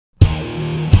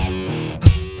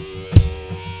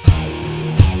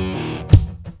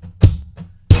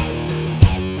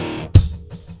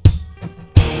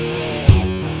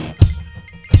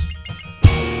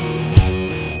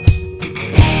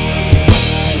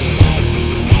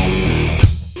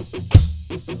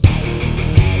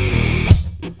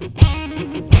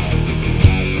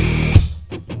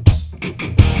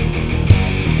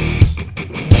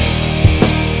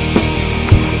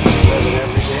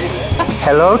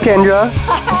Hello, Kendra.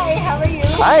 Hi, how are you?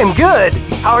 I am good.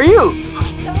 How are you?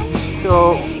 Awesome.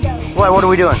 So, Ready to go. what are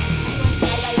we doing?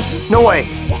 No way.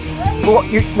 Yes, right?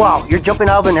 Well, wow, you're jumping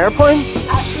out of an airplane?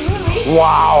 Absolutely.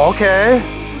 Wow, okay.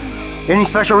 Any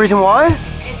special reason why?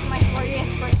 It's my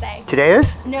 40th birthday. Today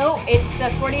is? No, it's the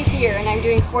 40th year, and I'm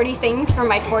doing 40 things for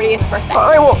my 40th birthday. All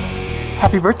right, well,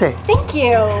 happy birthday. Thank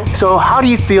you. So, how do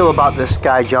you feel about this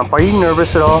sky jump? Are you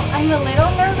nervous at all? I'm a little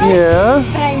nervous. Yeah.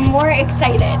 But I'm more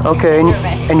excited. Okay, than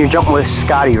nervous. and you're jumping with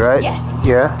Scotty, right? Yes.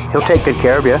 Yeah, he'll take good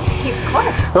care of you. Of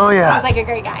course. Oh, yeah. Sounds like a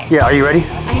great guy. Yeah, are you ready?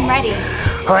 I'm ready.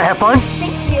 All right, have fun.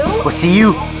 Thank you. We'll see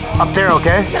you up there,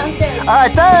 okay? Sounds good. All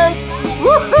right, thanks.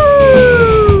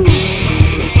 Woohoo!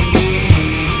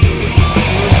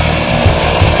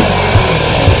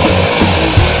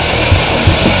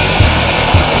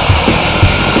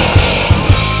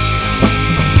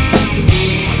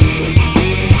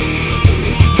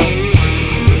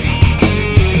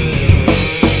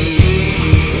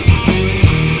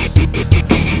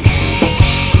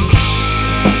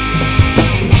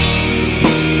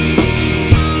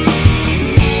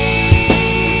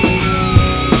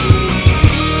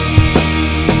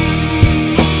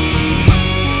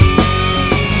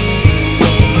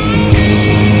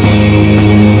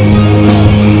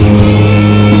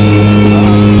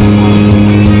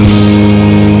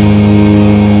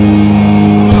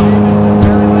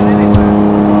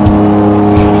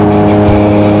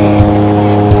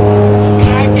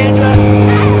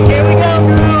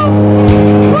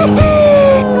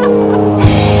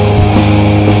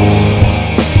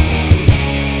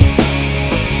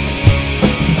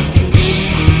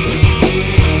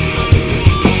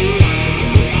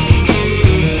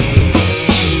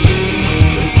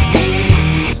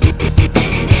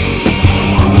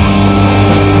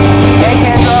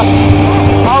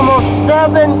 Almost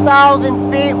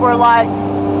 7,000 feet, we're like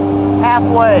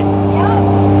halfway.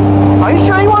 Yeah. Are you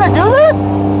sure you want to do this?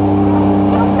 I'm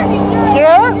still pretty sure I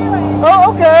Yeah? can do it.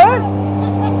 Oh, okay.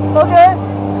 Okay.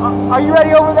 Are you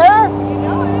ready over there? You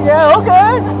know it. Yeah, okay.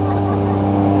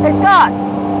 Hey, Scott.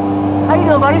 How you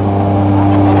doing, buddy?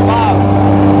 Wow.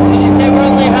 Did you say we're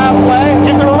only halfway?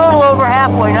 Just a little over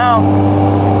halfway now.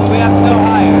 So we have to go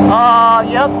higher.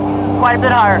 Yep. Quite a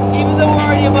bit higher. Even though we're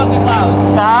already above the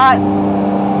clouds. Scott,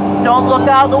 don't look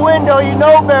out the window. You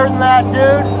know better than that,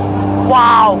 dude.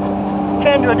 Wow.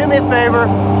 Kendra, do me a favor.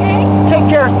 Okay. Take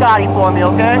care of Scotty for me,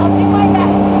 okay? I'll do my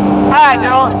best. All right,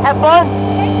 girl. Have fun.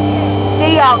 Thank you.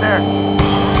 See you out there.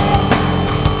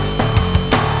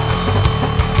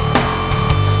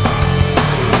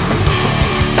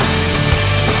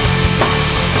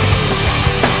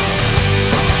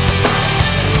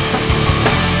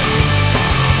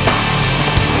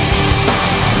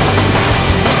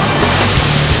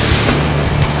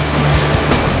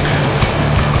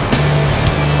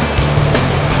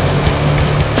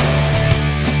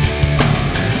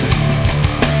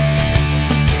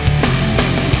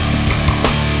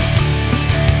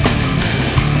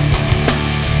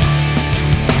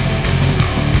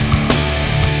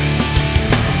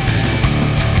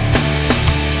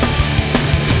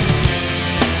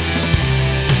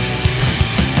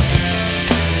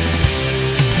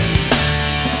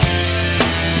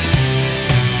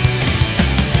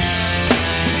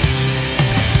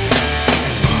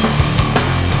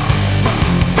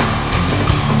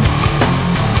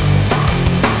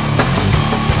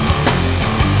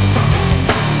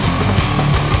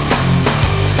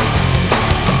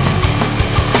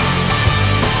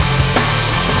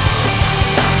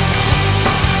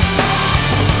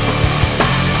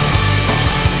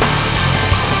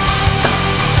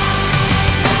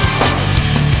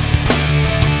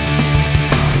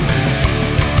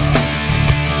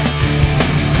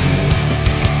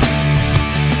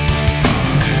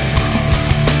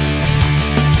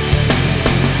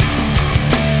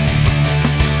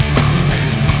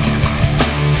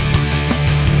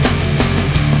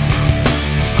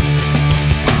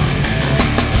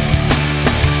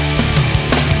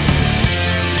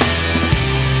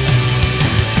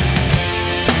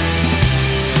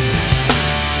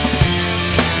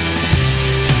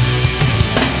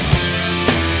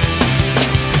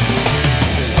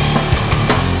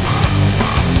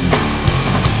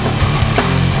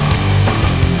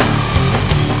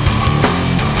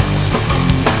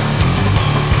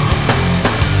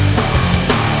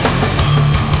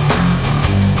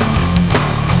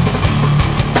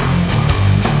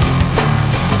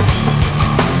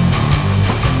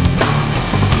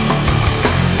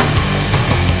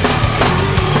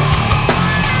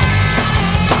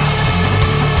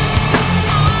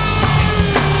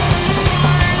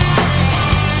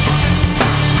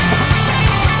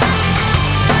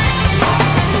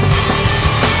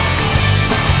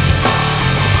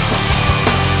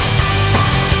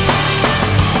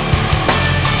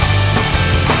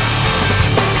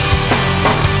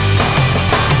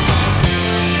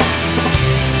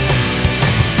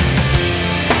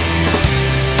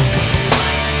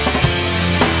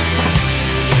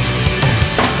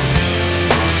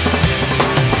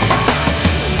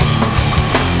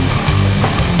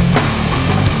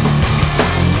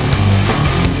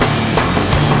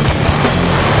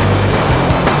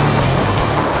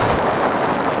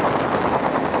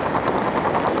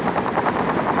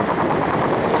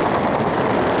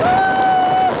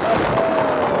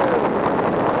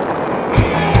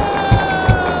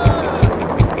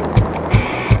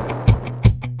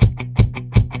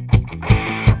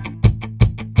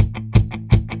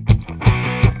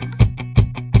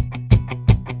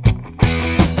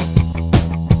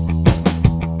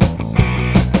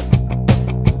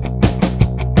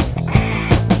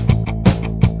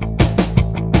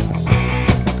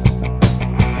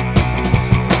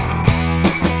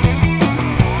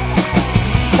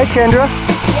 Kendra?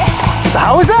 Yeah. So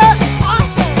how was that? Awesome.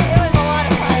 It was a lot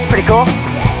of fun. Pretty cool?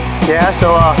 Yeah,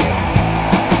 so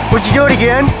would you do it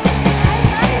again?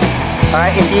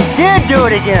 Alright, if you did do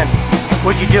it again,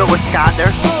 would you do it with Scott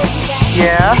there? Oh,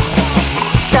 yeah. Yeah?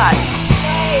 Scott.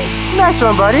 Nice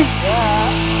one, buddy.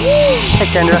 Yeah. Hey,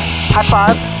 Kendra. High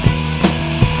five.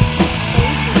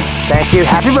 Thank you.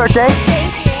 Happy birthday.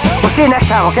 Thank you. We'll see you next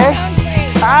time, okay? Sounds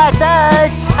great. Alright,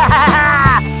 thanks.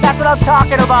 That's what I'm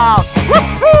talking about.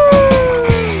 Woo-hoo!